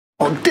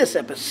On this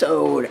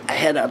episode, I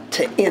head up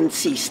to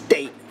NC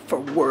State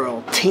for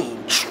World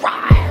Team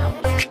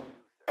Trials.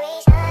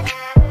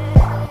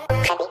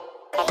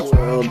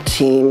 World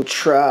Team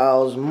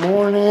Trials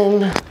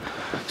morning.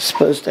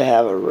 Supposed to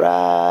have a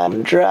ride.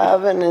 I'm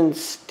driving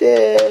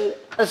instead.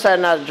 I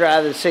decided not to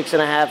drive the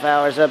 6.5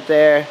 hours up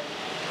there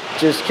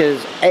just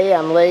because A,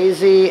 I'm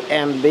lazy,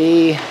 and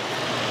B,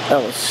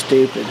 that was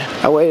stupid.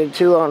 I waited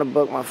too long to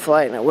book my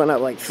flight and it went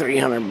up like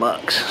 300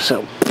 bucks.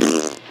 So,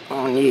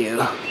 on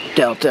you,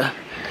 Delta.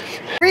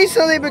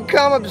 Recently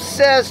become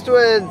obsessed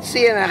with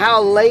seeing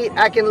how late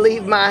I can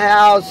leave my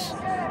house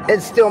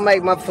and still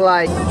make my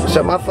flight.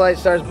 So my flight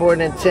starts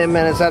boarding in 10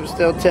 minutes. I'm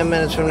still 10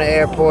 minutes from the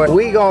airport.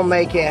 We gonna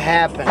make it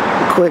happen.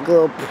 Quick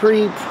little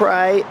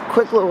pre-flight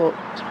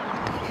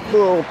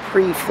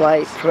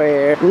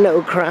prayer.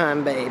 No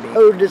crime, baby.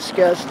 Oh,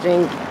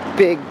 disgusting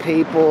big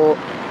people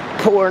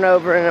pouring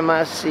over into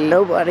my seat.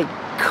 Nobody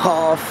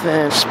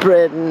coughing,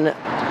 spreading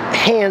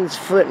hands,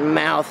 foot, and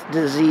mouth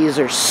disease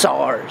or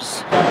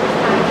SARS.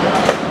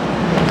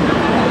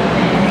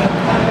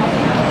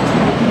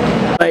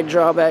 My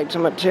drawback to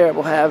my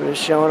terrible habit of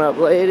showing up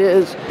late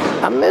is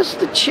I miss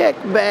the check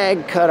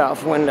bag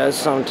cutoff windows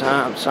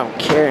sometimes, so I'm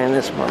carrying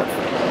this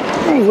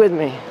motherfucker. Are you with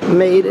me?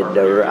 Made it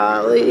to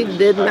Raleigh,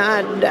 did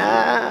not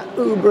die,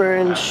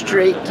 Ubering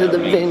straight to the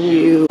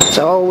venue. It's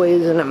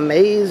always an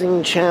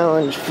amazing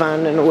challenge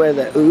finding where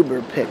the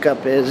Uber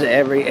pickup is at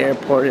every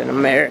airport in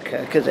America,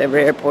 because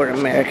every airport in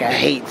America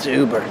hates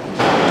Uber.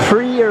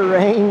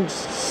 Pre-arranged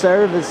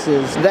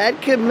services.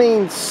 That could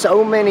mean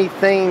so many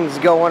things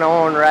going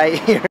on right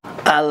here.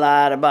 I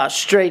lied about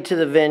straight to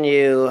the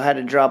venue, had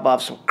to drop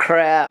off some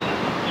crap.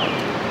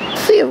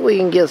 See if we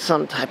can get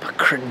some type of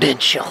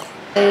credential.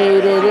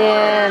 Made it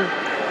in,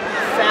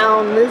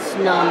 found this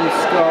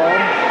numbskull.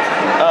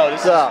 Oh,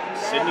 this is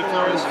Sydney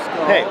Flores?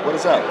 Hey, what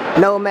is up?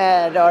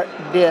 Nomad Art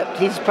Dipped.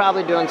 He's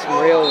probably doing some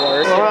real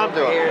work. What am I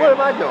doing? What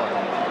am I doing?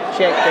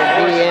 Check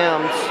their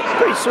DMs.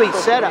 Pretty sweet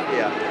setup.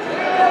 Yeah.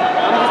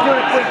 I'm just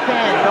doing a quick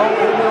pan. Don't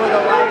hit me with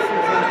a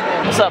licensing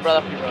thing. What's up,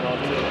 brother?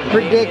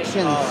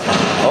 Predictions.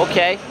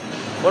 Okay.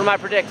 What am I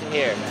predicting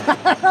here?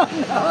 I don't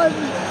know.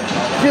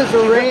 Just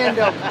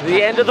random.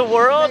 The end of the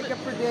world? Make a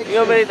prediction. You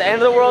know, the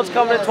end of the world's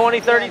coming in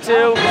 2032,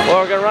 or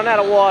we're gonna run out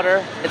of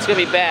water. It's gonna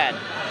be bad.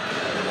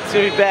 It's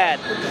gonna be bad.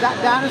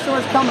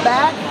 Dinosaurs come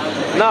back?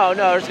 No,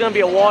 there's gonna be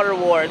a water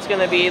war. It's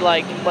gonna be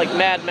like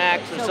Mad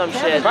Max or some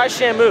shit. Probably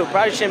Shamu.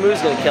 Probably Shamu's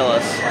gonna kill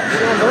us.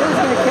 Shamu's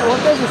gonna kill. Well,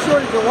 if there's a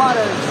shortage of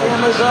water, is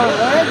Shamu growing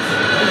legs?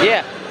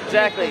 Yeah,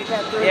 exactly.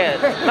 Yeah.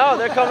 No,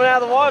 they're coming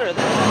out of the water.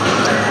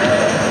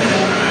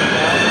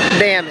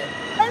 Damn it.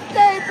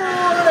 Birthday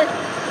boy!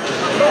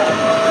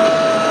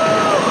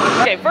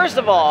 Okay, first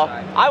of all,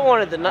 I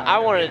wanted the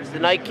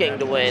Night King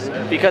to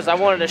win because I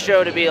wanted the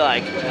show to be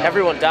like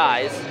everyone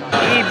dies.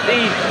 He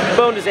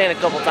boned his aunt a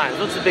couple times.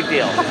 What's the big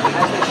deal?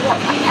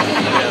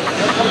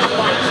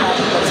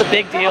 It's a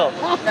big deal.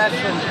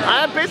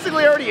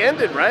 Basically already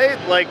ended, right?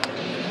 Like,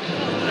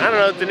 I don't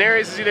know,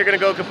 Daenerys is either gonna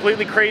go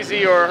completely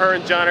crazy or her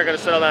and Jon are gonna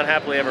settle down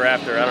happily ever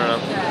after. I don't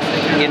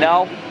know. You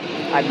know,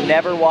 I've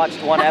never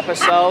watched one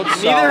episode,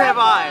 so... Neither have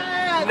I.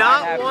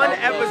 Not one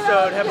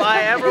episode have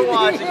I ever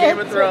watched Game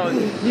of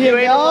Thrones. You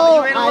ain't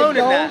alone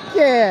in that.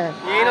 Care.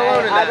 You ain't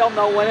alone in that. I don't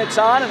know when it's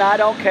on, and I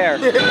don't care.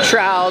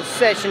 Trials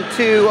Session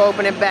 2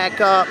 opening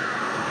back up. We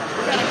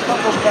got a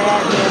couple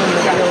bad men in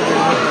the building.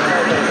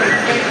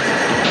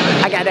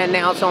 I got to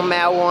announce on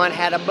Mat 1,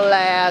 had a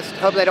blast.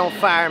 Hope they don't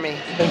fire me.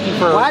 Thank you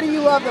for... Why do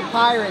you love the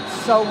Pirates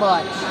so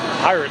much?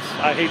 Pirates.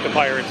 I hate the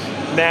Pirates.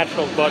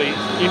 Nationals, buddy.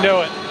 You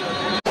know it.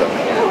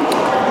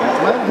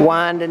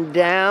 Winding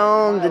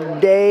down, the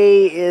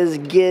day is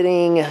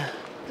getting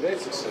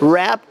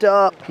wrapped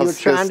up. You're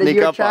trying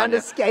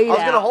to skate out.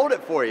 I was gonna hold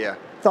it for you.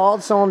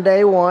 Thoughts on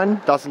day one?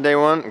 Thoughts on day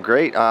one?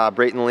 Great.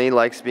 Brayton Lee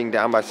likes being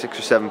down by 6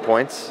 or 7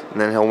 points,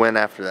 and then he'll win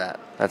after that.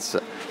 That's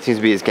seems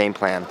to be his game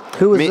plan.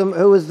 Who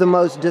was the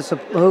most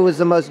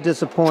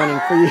disappointing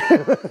for you?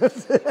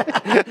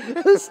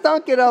 Who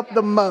stunk it up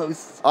the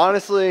most?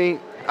 Honestly,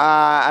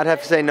 I'd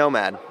have to say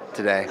Nomad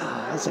today.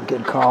 That's a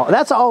good call.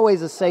 That's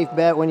always a safe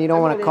bet when you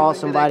don't want to call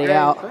somebody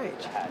out.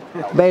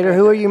 Bader,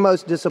 who are you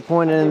most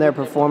disappointed in their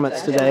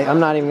performance today? I'm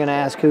not even going to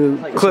ask who.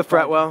 Cliff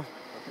Fretwell.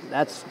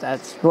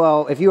 That's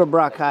well, if you were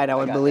Brock Hyde, I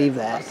would believe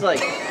that.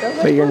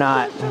 But you're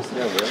not.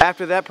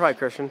 After that, probably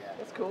Christian.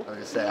 I was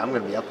gonna say I'm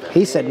gonna be up there.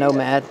 He said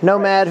Nomad.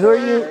 Nomad,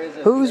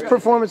 whose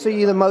performance are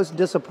you the most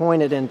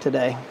disappointed in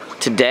today?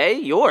 Today,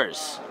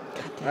 yours.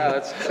 I'm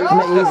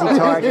an easy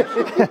target.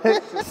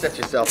 Set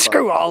yourself up.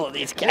 Screw all of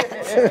these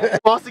guys.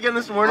 Lost again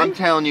this morning? I'm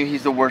telling you,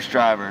 he's the worst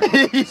driver.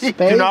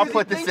 Do not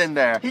put this in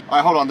there. All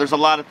right, hold on. There's a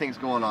lot of things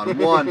going on.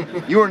 One,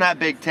 you were not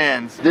Big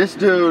Tens. This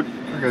dude,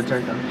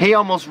 he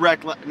almost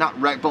wrecked, not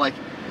wrecked, but like,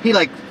 he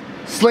like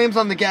slams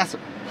on the gas,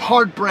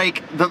 hard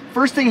brake. The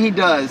first thing he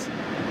does,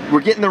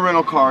 we're getting the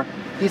rental car.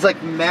 He's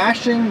like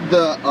mashing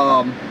the,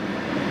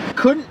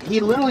 he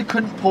literally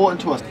couldn't pull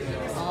into us.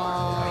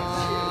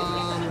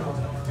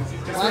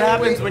 what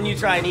happens when you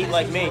try and eat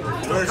like me.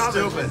 We're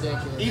stupid.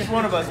 Each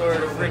one of us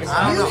ordered a freaking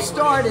You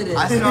started it.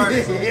 I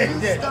started it. You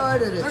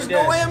started it. There's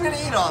no way I'm gonna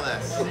eat all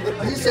this.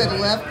 You said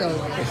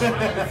leftovers.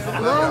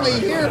 We're only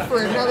here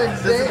for another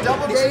day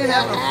and a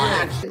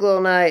half.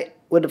 Little night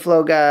with the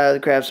Flow guys.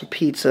 Grab some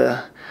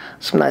pizza,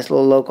 some nice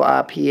little local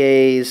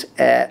IPAs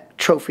at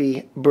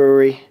Trophy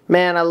Brewery.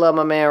 Man, I love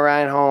my man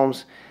Ryan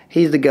Holmes.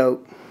 He's the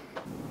GOAT.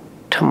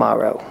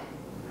 Tomorrow,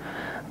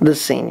 the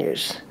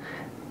seniors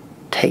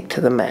take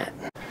to the mat.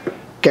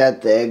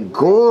 Got that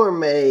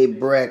gourmet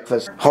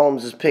breakfast.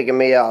 Holmes is picking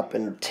me up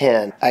in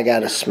 10. I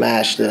gotta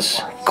smash this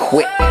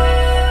quick.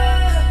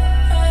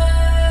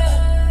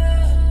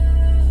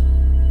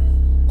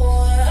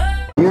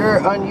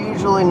 You're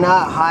unusually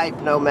not hype,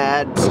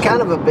 Nomad. It's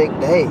kind of a big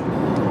day.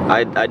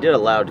 I did a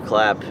loud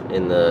clap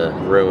in the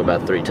room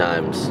about 3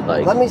 times.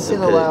 Like, let me see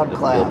the loud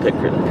clap.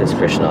 It'll piss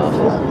Christian off.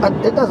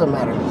 It doesn't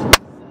matter.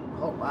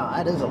 Oh wow,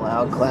 that is a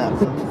loud clap.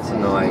 It's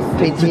annoying.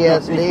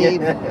 PTSD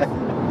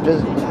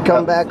just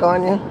come back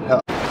on you.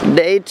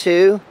 Day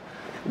 2.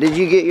 Did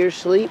you get your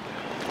sleep?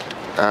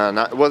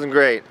 It wasn't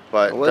great,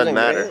 but it doesn't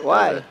matter. Great.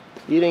 Why?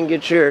 You didn't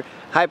get your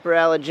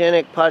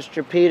hyperallergenic,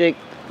 posturepedic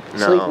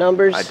sleep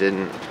numbers? I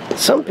didn't.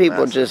 Some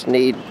people just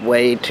need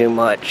way too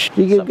much.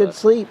 You get good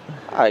sleep?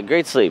 All right,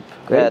 great sleep.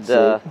 Great sleep.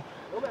 The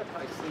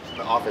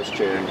office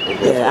chair.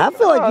 Yeah, I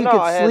feel like you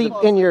could sleep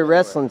in your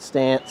wrestling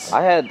stance.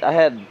 I had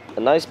a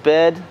nice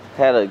bed.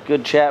 Had a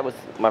good chat with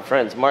my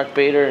friends Mark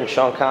Bader and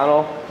Sean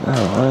Connell. Oh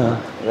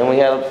wow. And then we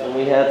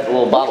had a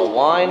little bottle of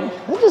wine.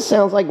 That just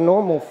sounds like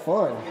normal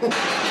fun.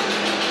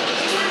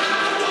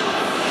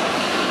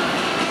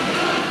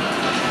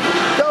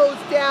 Goes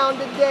down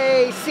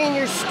today.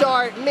 Seniors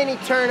start mini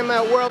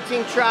tournament, World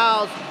Team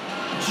Trials.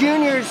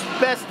 Juniors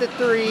best of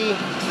 3.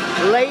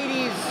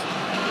 Ladies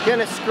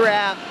gonna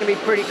scrap. Gonna be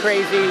pretty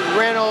crazy.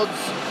 Reynolds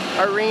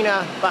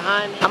Arena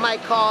behind me. I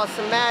might call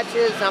some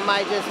matches. I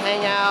might just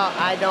hang out.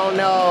 I don't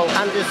know.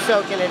 I'm just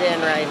soaking it in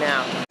right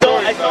now.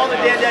 I saw the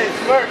Dan Daddy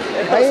smirk.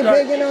 Why are you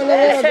picking on the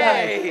little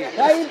guys?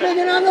 Why are you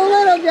picking on the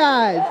little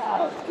guys?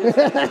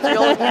 That's the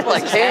only people I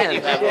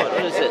can.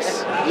 What is this?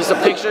 Is this a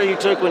picture you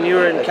took when you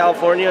were in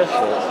California?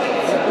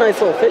 Nice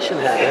little fishing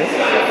hat,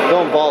 right?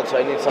 Going bald, so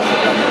I need something to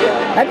cover me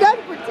up. That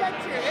doesn't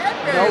protect your head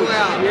very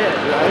well. Yeah,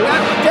 right?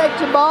 That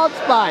protect your bald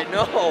spot.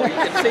 No, you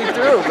can see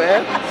through,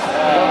 man.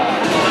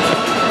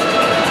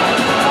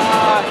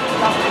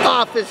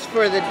 Office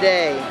for the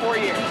day. 4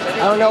 years. I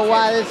don't know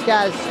why this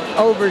guy's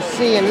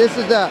overseeing. This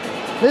is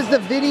the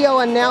video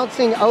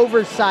announcing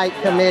oversight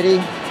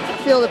committee.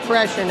 Feel the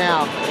pressure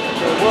now.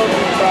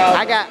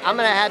 I'm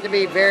gonna have to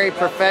be very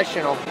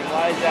professional.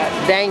 Why is that?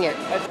 Dang it.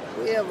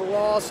 We have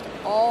lost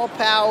all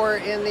power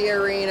in the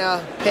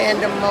arena.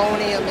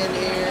 Pandemonium in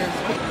here.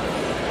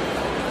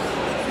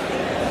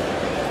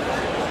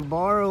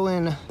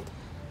 Borrowing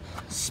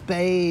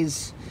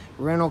Spay's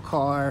rental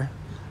car,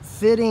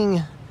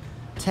 fitting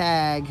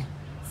tag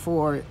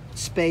for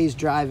Spay's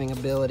driving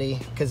ability,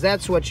 because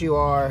that's what you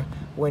are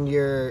when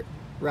you're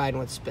riding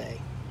with Spay.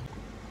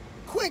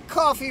 Quick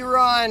coffee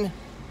run.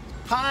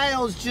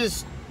 Piles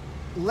just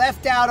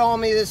left out on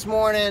me this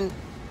morning.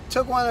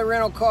 Took one of the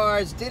rental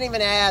cars, didn't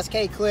even ask,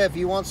 hey Cliff,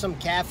 you want some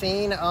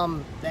caffeine?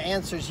 The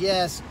answer's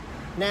yes.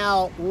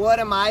 Now, what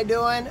am I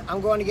doing?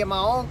 I'm going to get my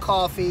own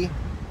coffee,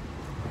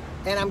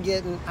 and I'm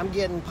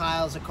getting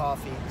piles of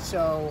coffee.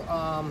 So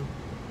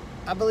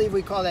I believe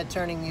we call that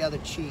turning the other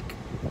cheek.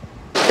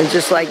 And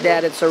just like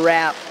that, it's a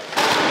wrap.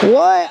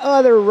 What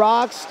other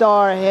rock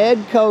star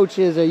head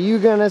coaches are you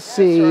gonna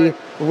see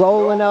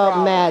rolling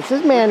up mats?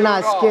 This man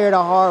not scared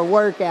of hard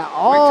work at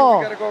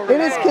all.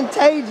 It is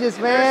contagious,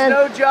 man.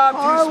 There's no job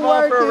too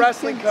small for a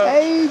wrestling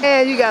coach.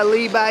 Man, you gotta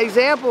lead by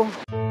example.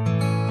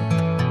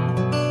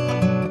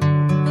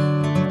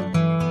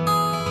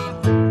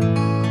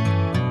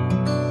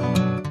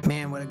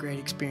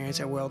 Experience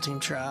at World Team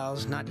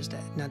Trials, not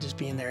just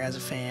being there as a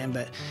fan,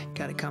 but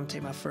got to come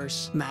take my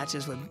first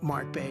matches with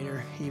Mark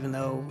Bader, even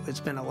though it's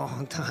been a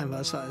long time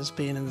us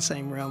being in the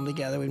same realm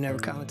together. We've never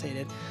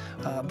commentated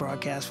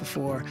broadcast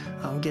before.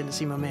 Getting to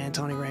see my man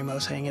Tony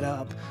Ramos hang it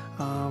up.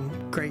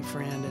 Great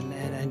friend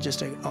and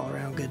just an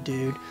all-around good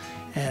dude.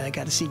 And I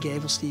got to see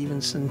Gable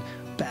Stevenson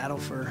battle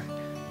for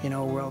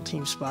a world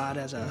team spot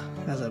as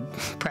a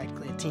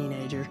practically a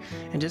teenager,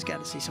 and just got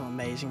to see some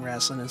amazing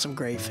wrestling and some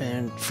great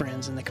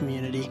friends in the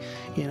community.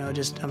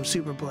 I'm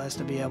super blessed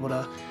to be able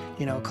to,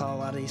 call a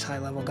lot of these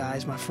high-level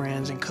guys my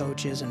friends and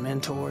coaches and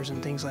mentors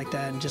and things like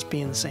that, and just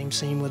be in the same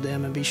scene with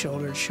them and be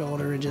shoulder to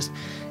shoulder and just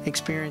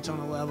experience on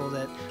a level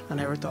that I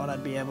never thought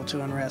I'd be able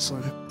to in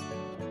wrestling.